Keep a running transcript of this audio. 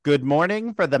Good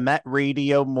morning for the Met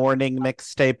Radio Morning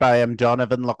Mixtape. I am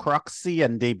Donovan LaCroixy,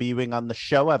 and debuting on the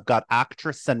show, I've got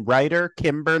actress and writer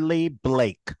Kimberly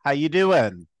Blake. How you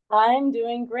doing? I'm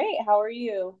doing great. How are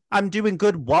you? I'm doing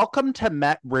good. Welcome to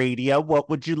Met Radio. What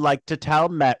would you like to tell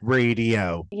Met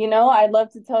Radio? I'd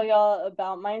love to tell y'all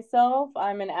about myself.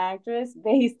 I'm an actress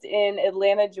based in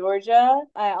Atlanta, Georgia.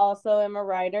 I also am a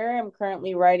writer. I'm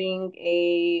currently writing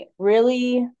a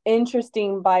really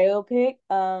interesting biopic.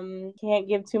 Can't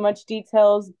give too much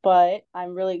details, but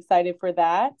I'm really excited for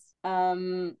that.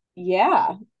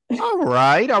 Yeah. All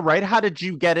right, all right. How did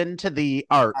you get into the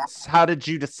arts? How did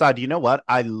you decide, you know what?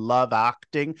 I love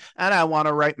acting and I want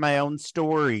to write my own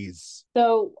stories.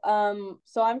 So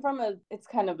I'm from it's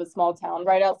kind of a small town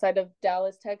right outside of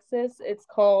Dallas, Texas. It's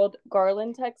called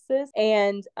Garland, Texas.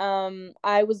 And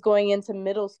I was going into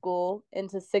middle school,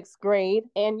 into sixth grade.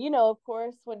 And of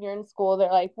course, when you're in school,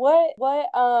 they're like, what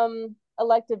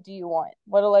elective do you want?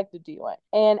 What elective do you want?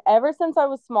 And ever since I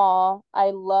was small, I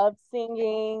loved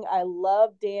singing. I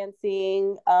loved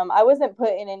dancing. I wasn't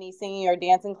put in any singing or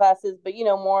dancing classes, but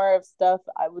more of stuff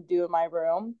I would do in my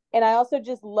room. And I also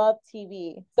just loved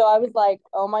TV. So I was like,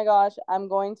 oh my gosh, I'm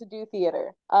going to do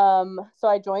theater. So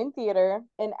I joined theater.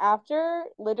 And after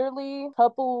literally a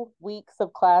couple weeks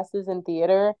of classes in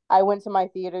theater, I went to my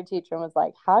theater teacher and was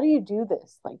like, how do you do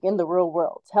this? Like in the real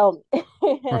world, tell me.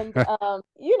 And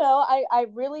I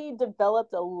really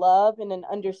developed a love and an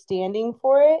understanding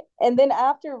for it. And then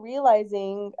after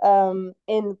realizing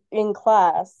in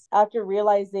class, after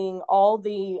realizing all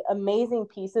the amazing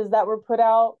pieces that were put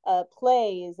out,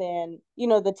 plays and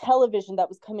the television that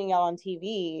was coming out on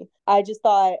TV, I just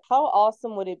thought, how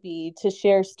awesome would it be to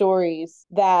share stories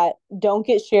that don't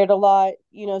get shared a lot,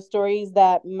 stories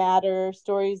that matter,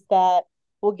 stories that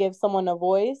will give someone a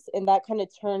voice. And that kind of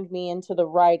turned me into the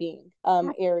writing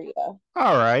area.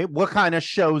 All right. What kind of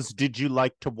shows did you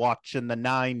like to watch in the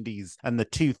 90s and the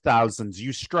 2000s?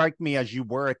 You strike me as you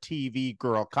were a TV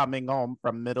girl coming home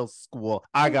from middle school.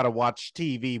 I got to watch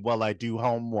TV while I do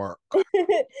homework.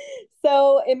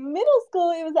 So in middle school,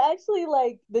 it was actually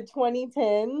like the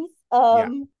 2010s. Yeah.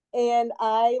 And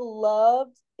I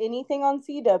loved anything on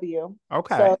CW.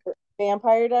 Okay. So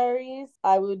Vampire Diaries,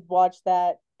 I would watch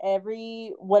that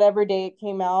every whatever day it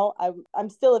came out. I'm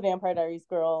still a Vampire Diaries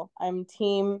girl. I'm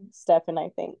Team Stefan, I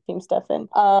think. Team Stefan.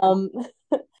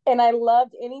 And I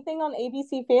loved anything on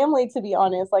ABC Family, to be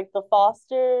honest, like The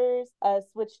Fosters,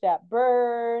 Switched at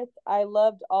Birth. I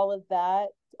loved all of that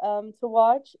to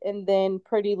watch. And then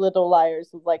Pretty Little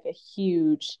Liars was like a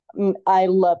huge. I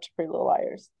loved Pretty Little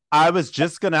Liars. I was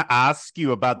just going to ask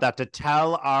you about that to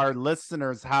tell our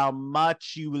listeners how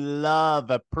much you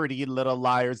love a Pretty Little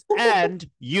Liars. And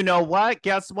you know what?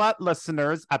 Guess what,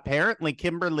 listeners? Apparently,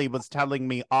 Kimberly was telling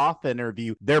me off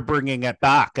interview they're bringing it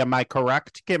back. Am I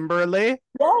correct, Kimberly?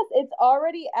 Yes, it's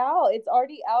already out. It's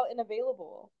already out and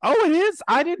available. Oh, it is?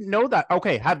 I didn't know that.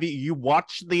 Okay, have you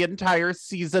watched the entire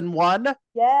season one?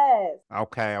 Yes.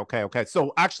 Okay.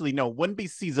 So actually, no, wouldn't be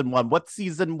season one. What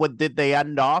season did they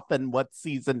end off, and what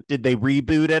season did they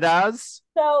reboot it as?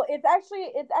 So it's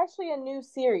actually a new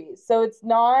series. So it's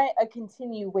not a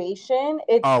continuation.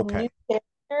 It's new Okay.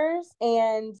 characters,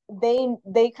 and they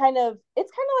it's kind of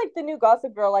like the new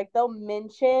Gossip Girl. Like they'll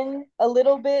mention a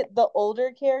little bit the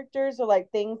older characters or like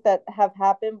things that have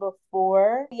happened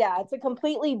before. Yeah, it's a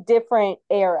completely different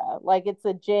era. Like it's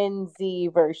a Gen Z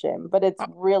version, but it's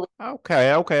really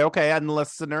Okay. And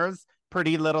listeners,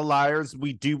 Pretty Little Liars,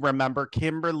 we do remember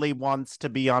Kimberly wants to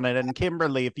be on it. And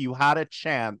Kimberly, if you had a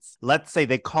chance, let's say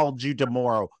they called you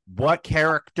tomorrow, what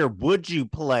character would you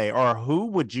play, or who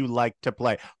would you like to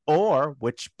play, or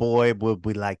which boy would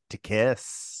we like to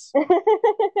kiss?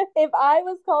 if I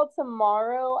was called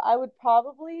tomorrow, I would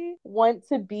probably want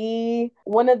to be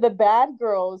one of the bad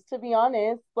girls, to be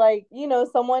honest. Like,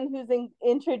 someone who's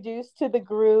introduced to the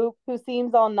group who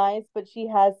seems all nice, but she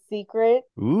has secrets.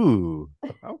 Ooh,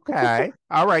 okay.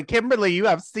 All right, Kimberly, you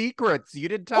have secrets. You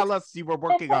didn't tell us you were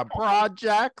working on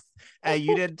projects, and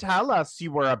you didn't tell us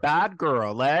you were a bad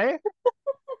girl, eh?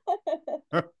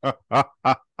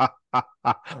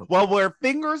 Well, we're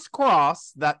fingers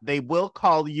crossed that they will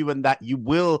call you and that you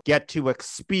will get to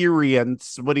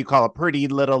experience what do you call it, Pretty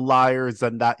Little Liars,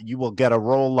 and that you will get a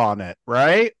role on it,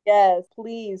 right? Yes,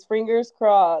 please, fingers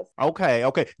crossed. Okay.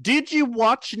 Did you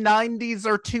watch 90s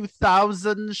or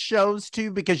 2000s shows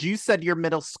too? Because you said your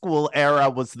middle school era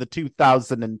was the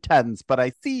 2010s, but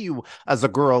I see you as a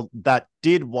girl that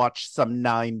did watch some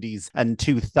 90s and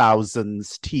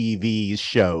 2000s TV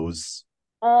shows.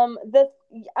 The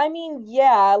I mean,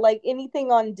 yeah, like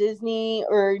anything on Disney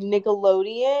or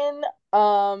Nickelodeon,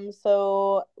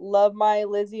 So love my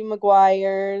Lizzie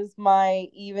McGuire's, my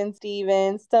Even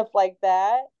Stevens, stuff like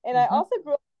that. And I Mhm. also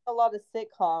grew up with a lot of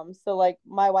sitcoms. So like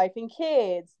My Wife and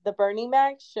Kids, The Bernie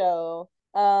Mac Show,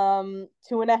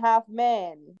 Two and a Half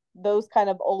Men, those kind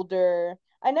of older.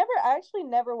 I actually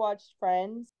never watched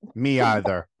Friends. Me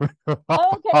either.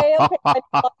 Okay, okay.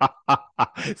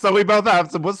 So we both have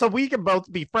some, so we can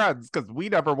both be friends because we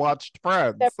never watched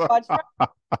Never Friends. watched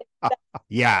Friends.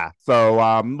 Yeah. So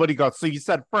what do you got? So you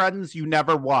said Friends you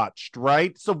never watched,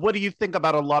 right? So what do you think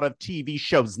about a lot of TV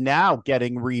shows now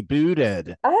getting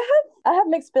rebooted? I have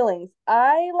mixed feelings.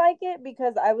 I like it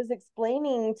because I was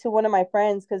explaining to one of my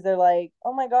friends because they're like,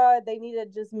 "Oh my God, they need to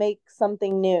just make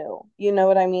something new." You know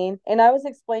what I mean? And I was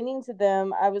explaining to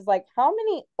them, I was like, "How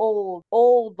many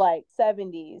old like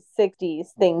 70s,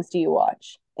 60s things do you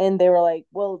watch?" And they were like,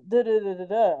 "Well, da da da da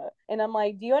da." And I'm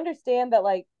like, "Do you understand that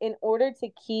like in order to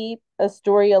keep a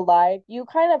story alive, you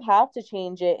kind of have to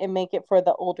change it and make it for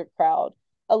the older crowd?"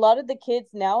 A lot of the kids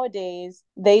nowadays,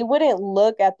 they wouldn't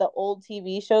look at the old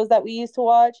TV shows that we used to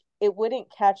watch. It wouldn't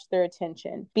catch their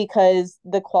attention because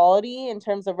the quality in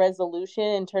terms of resolution,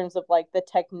 in terms of like the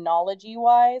technology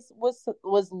wise,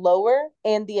 was lower,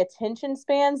 and the attention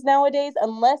spans nowadays,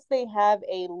 unless they have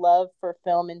a love for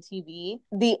film and TV,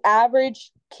 the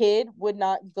average kid would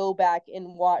not go back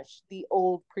and watch the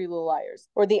old Pretty Little Liars,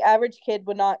 or the average kid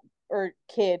would not, or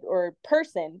kid or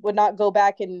person would not go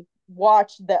back and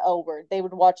watch the L Word. They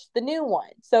would watch the new one.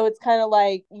 So it's kind of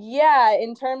like, yeah,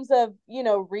 in terms of,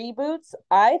 reboots,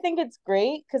 I think it's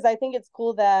great because I think it's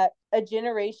cool that a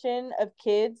generation of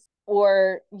kids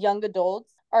or young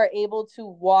adults are able to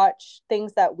watch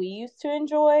things that we used to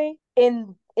enjoy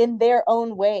in their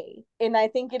own way. And I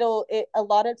think it a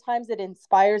lot of times it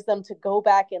inspires them to go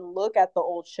back and look at the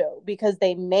old show because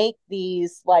they make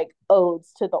these like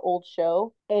odes to the old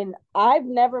show. And I've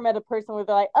never met a person where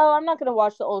they're like, "Oh, I'm not going to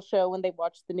watch the old show," when they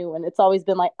watch the new one. It's always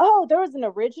been like, "Oh, there was an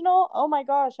original. Oh my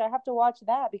gosh, I have to watch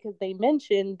that because they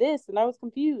mentioned this and I was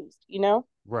confused?"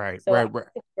 Right, So right,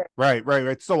 right.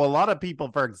 Right. So a lot of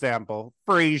people, for example,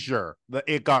 Frasier,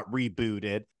 it got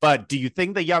rebooted. But do you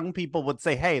think the young people would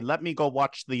say, "Hey, let me go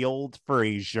watch the old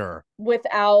Frasier"?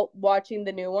 without watching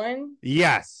the new one,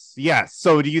 Yes, yes.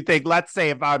 So do you think, let's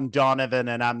say if I'm Donovan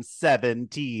and I'm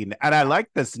 17 and I like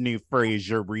this new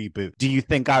Frasier reboot, do you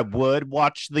think I would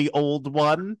watch the old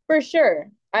one? for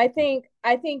sure. I think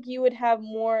you would have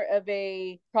more of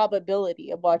a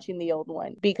probability of watching the old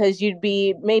one because you'd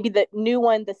be maybe the new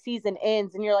one, the season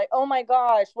ends and you're like, "Oh my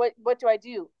gosh, what do I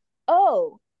do?"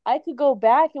 Oh, I could go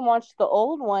back and watch the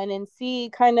old one and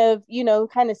see kind of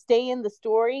stay in the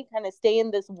story, kind of stay in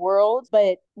this world,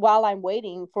 but while I'm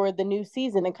waiting for the new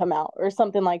season to come out or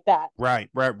something like that. Right.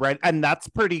 And that's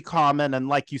pretty common. And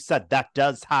like you said, that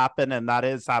does happen. And that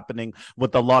is happening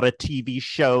with a lot of TV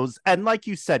shows. And like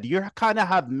you said, you kind of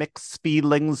have mixed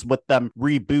feelings with them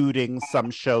rebooting some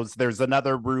shows. There's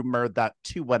another rumor that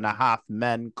Two and a Half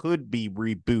Men could be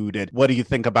rebooted. What do you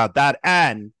think about that?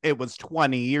 And it was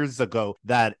 20 years ago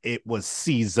that it was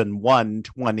season one,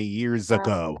 20 years Wow.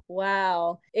 ago.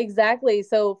 Wow. Exactly.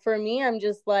 So for me, I'm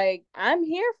just like, I'm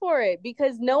here for it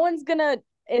because no one's gonna,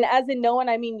 and as in no one,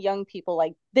 I mean young people,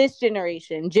 like this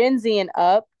generation, Gen Z and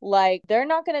up, like they're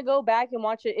not gonna go back and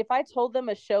watch it. If I told them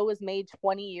a show was made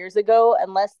 20 years ago,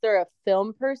 unless they're a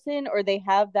film person or they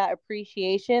have that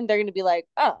appreciation, they're gonna be like,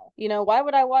 "Oh, why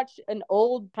would I watch an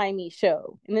old timey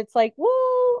show?" And it's like, woo.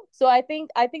 So I think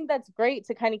that's great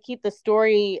to kind of keep the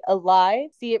story alive,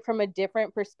 see it from a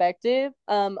different perspective.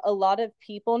 A lot of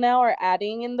people now are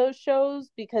adding in those shows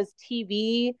because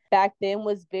TV back then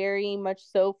was very much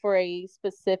so for a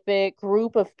specific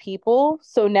group of people.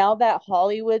 So now that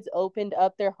Hollywood's opened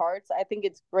up their hearts, I think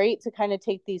it's great to kind of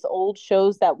take these old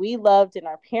shows that we loved and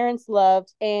our parents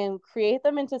loved and create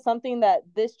them into something that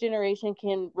this generation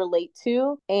can relate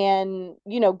to and,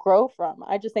 grow from.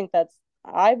 I just think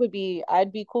I'd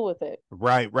be cool with it.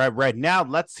 Right. Now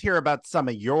let's hear about some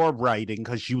of your writing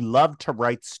because you love to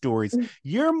write stories.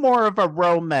 You're more of a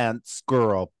romance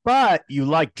girl, but you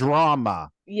like drama.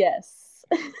 Yes.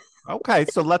 Okay,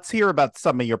 so let's hear about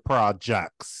some of your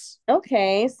projects.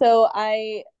 Okay, so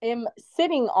I am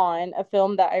sitting on a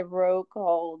film that I wrote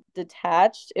called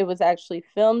Detached. It was actually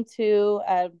filmed to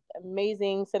an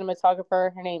amazing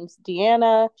cinematographer. Her name's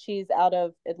Deanna. She's out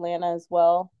of Atlanta as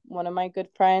well, one of my good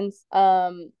friends.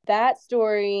 That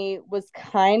story was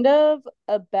kind of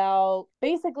about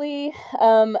basically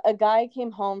a guy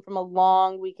came home from a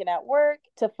long weekend at work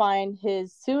to find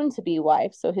his soon to be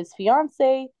wife, so his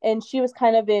fiance, and she was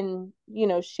kind of in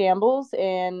shambles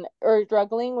and or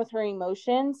struggling with her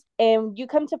emotions. And you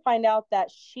come to find out that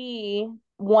she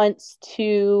wants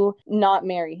to not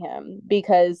marry him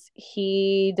because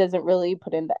he doesn't really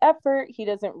put in the effort. He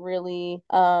doesn't really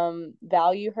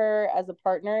value her as a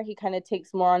partner. He kind of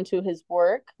takes more onto his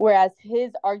work. Whereas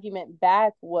his argument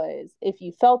back was, if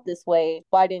you felt this way,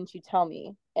 why didn't you tell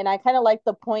me? And I kind of like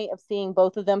the point of seeing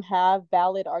both of them have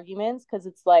valid arguments, because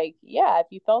it's like, yeah, if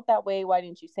you felt that way, why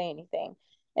didn't you say anything?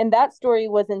 And that story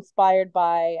was inspired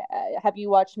by, have you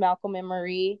watched Malcolm and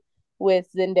Marie with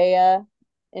Zendaya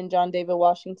and John David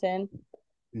Washington?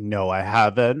 No, I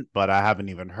haven't, but I haven't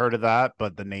even heard of that.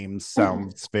 But the name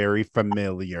sounds very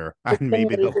familiar. It's And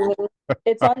maybe the amazing.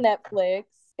 It's on Netflix.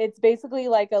 It's basically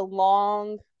like a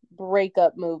long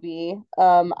breakup movie.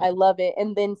 I love it.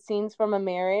 And then Scenes from a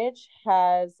Marriage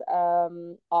has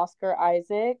Oscar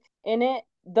Isaac in it.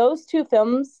 Those two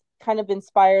films kind of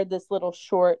inspired this little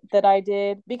short that I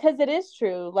did, because it is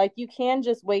true. Like, you can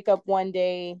just wake up one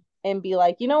day and be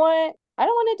like, you know what? I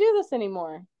don't want to do this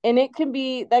anymore. And that can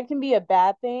be a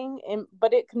bad thing,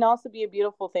 but it can also be a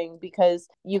beautiful thing, because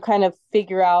you kind of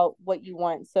figure out what you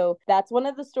want. So that's one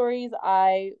of the stories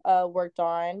I worked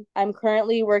on. I'm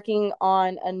currently working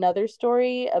on another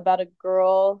story about a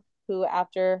girl who,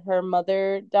 after her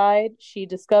mother died, she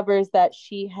discovers that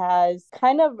she has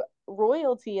kind of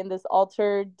royalty in this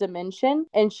altered dimension,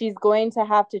 and she's going to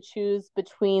have to choose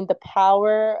between the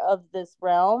power of this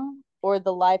realm or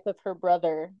the life of her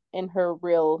brother in her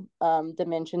real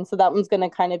dimension. So that one's going to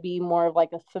kind of be more of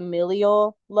like a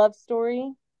familial love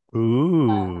story.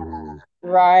 Ooh.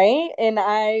 Right. And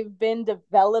I've been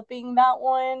developing that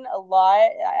one a lot.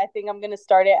 I think I'm going to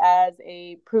start it as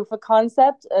a proof of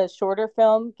concept, a shorter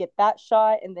film, get that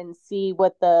shot, and then see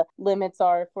what the limits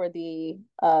are for the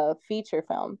feature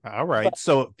film. All right. But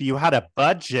So if you had a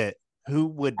budget, who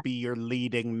would be your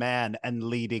leading man and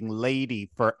leading lady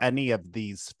for any of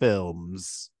these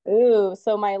films? ooh,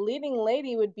 so my leading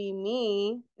lady would be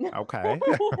me. Okay.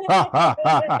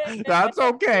 That's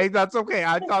okay. That's okay.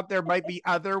 I thought there might be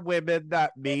other women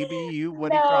that maybe you,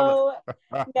 what do you call No,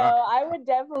 no, it? I would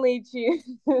definitely choose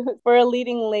for a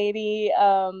leading lady.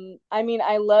 I mean,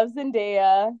 I love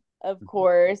Zendaya, of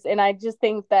course, and I just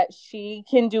think that she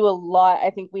can do a lot.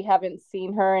 I think we haven't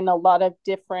seen her in a lot of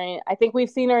different. I think we've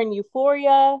seen her in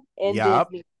Euphoria and Yep.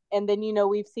 Disney. And then,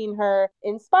 we've seen her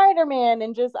in Spider-Man,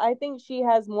 and just, I think she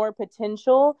has more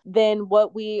potential than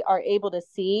what we are able to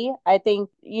see. I think,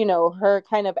 her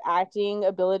kind of acting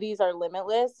abilities are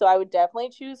limitless. So I would definitely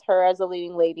choose her as a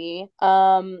leading lady.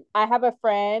 I have a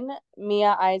friend,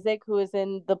 Mia Isaac, who is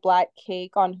in The Black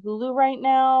Cake on Hulu right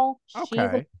now. She's an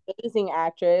Okay. amazing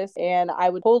actress, and I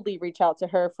would totally reach out to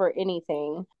her for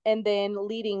anything. And then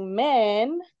leading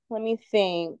men, let me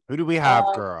think. Who do we have,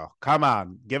 Um, girl? Come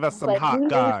on. Give us some like, hot who do we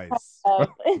guys. have?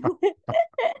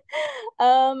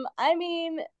 I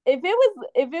mean, if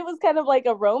it was kind of like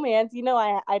a romance,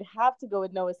 I'd have to go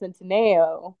with Noah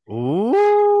Centineo.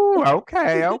 Ooh,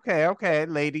 okay, okay, okay.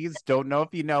 Ladies, don't know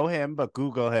if you know him, but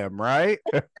Google him, right?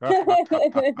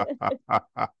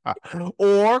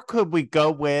 Or could we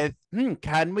go with,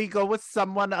 can we go with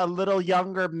someone a little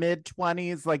younger, mid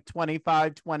 20s, like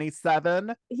 25,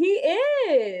 27? He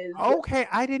is. Okay,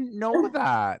 I didn't know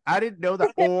that. I didn't know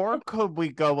that. Or could we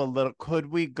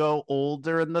go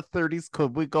older in the 30s?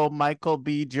 Could we go Michael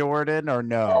B. Jordan or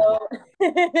no?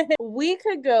 Oh. We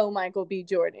could go Michael B.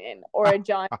 Jordan or a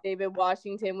John David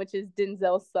Washington, which is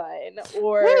Denzel's son,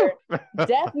 or Woo!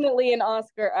 definitely an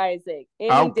Oscar Isaac.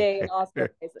 Any day an Okay.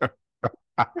 Oscar Isaac.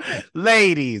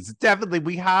 Ladies, definitely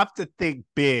we have to think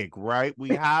big, right? We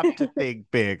have to think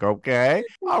big, okay?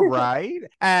 All right.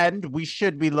 And we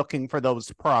should be looking for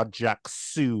those projects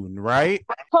soon, right?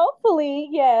 Hopefully,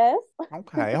 yes.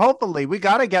 Okay, hopefully we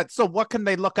got to get. So, what can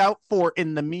they look out for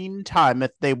in the meantime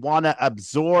if they want to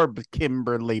absorb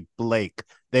Kimberly Blake?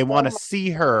 They want Oh to my see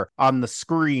God. her on the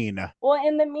screen. Well,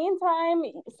 in the meantime,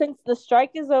 since the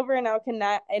strike is over and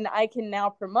I can now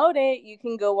promote it, you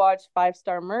can go watch Five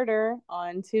Star Murder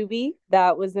on Tubi.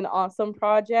 That was an awesome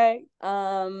project.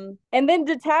 And then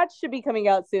Detached should be coming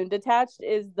out soon. Detached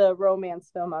is the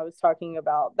romance film I was talking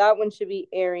about. That one should be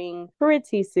airing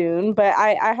pretty soon. But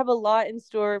I have a lot in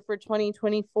store for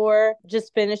 2024.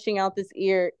 Just finishing out this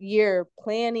year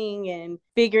planning and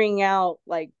figuring out,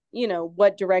 like,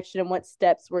 what direction and what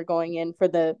steps we're going in for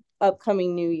the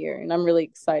upcoming new year. And I'm really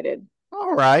excited.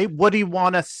 All right. What do you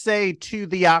want to say to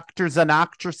the actors and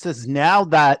actresses now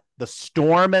that the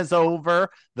storm is over,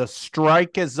 the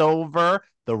strike is over,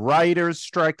 the writers'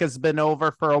 strike has been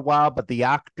over for a while, but the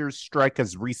actors' strike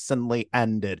has recently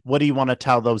ended? What do you want to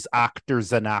tell those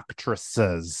actors and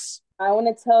actresses? I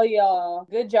want to tell y'all,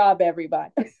 good job,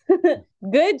 everybody.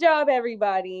 Good job,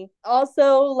 everybody.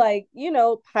 Also, like,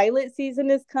 pilot season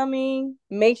is coming.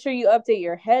 Make sure you update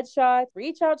your headshots.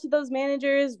 Reach out to those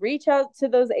managers, reach out to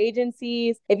those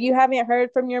agencies. If you haven't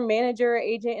heard from your manager or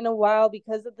agent in a while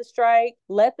because of the strike,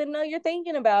 let them know you're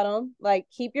thinking about them. Like,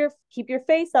 keep your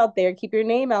face out there, keep your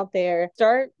name out there.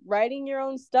 Start writing your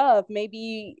own stuff.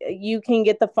 Maybe you can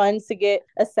get the funds to get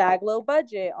a SAG low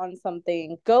budget on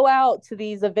something. Go out to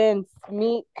these events,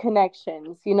 meet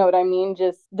connections. You know what I mean?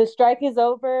 Just the strike is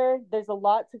over. There's a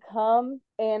lot to come.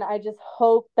 And I just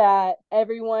hope that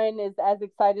everyone is as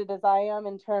excited as I am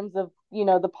in terms of,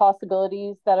 the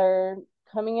possibilities that are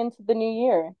coming into the new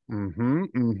year.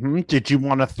 Did you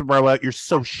want to throw out your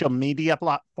social media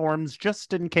platforms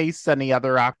just in case any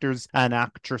other actors and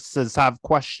actresses have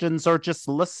questions or just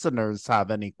listeners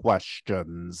have any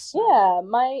questions? Yeah,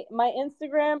 my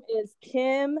Instagram is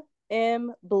Kim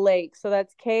M Blake. So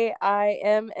that's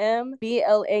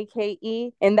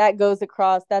KIMMBLAKE. And that goes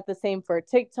across. That's the same for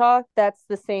TikTok. That's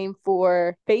the same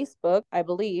for Facebook, I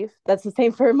believe. That's the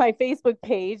same for my Facebook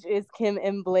page is Kim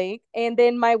M Blake. And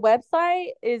then my website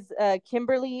is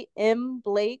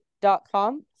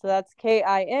KimberlyMBlake.com. So that's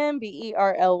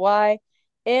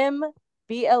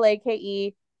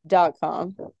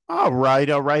KIMBERLYMBLAKE.com. All right,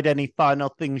 all right. Any final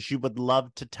things you would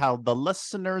love to tell the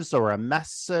listeners or a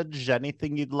message?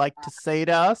 Anything you'd like to say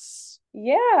to us?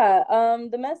 Yeah,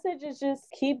 the message is just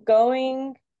keep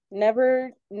going.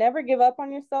 Never give up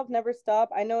on yourself, never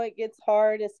stop. I know it gets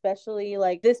hard, especially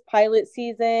like this pilot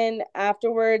season.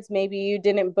 Afterwards, maybe you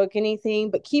didn't book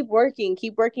anything, but keep working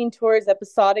towards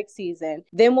episodic season.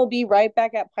 Then we'll be right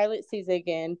back at pilot season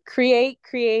again. Create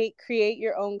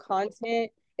your own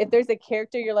content. If there's a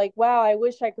character you're like, wow, I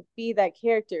wish I could be that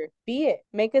character, be it.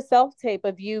 Make a self tape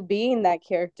of you being that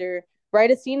character.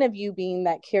 Write a scene of you being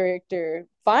that character.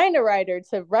 Find a writer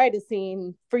to write a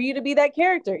scene for you to be that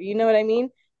character. You know what I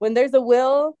mean? When there's a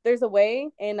will, there's a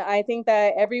way. And I think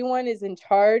that everyone is in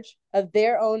charge of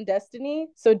their own destiny.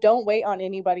 So don't wait on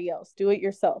anybody else. Do it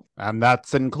yourself. And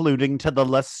that's including to the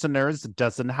listeners. It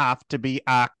doesn't have to be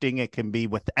acting, it can be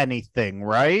with anything,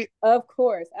 right? Of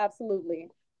course.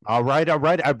 Absolutely. All right, all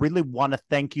right. I really want to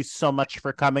thank you so much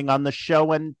for coming on the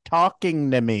show and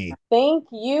talking to me. Thank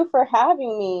you for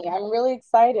having me. I'm really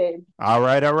excited. All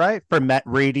right, all right. For Met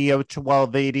Radio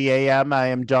 1280 AM, I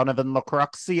am Donovan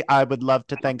LaCroixy. I would love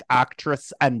to thank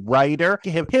actress and writer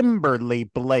Kimberly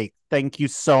Blake. Thank you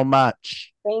so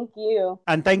much. Thank you.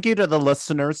 And thank you to the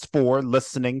listeners for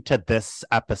listening to this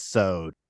episode.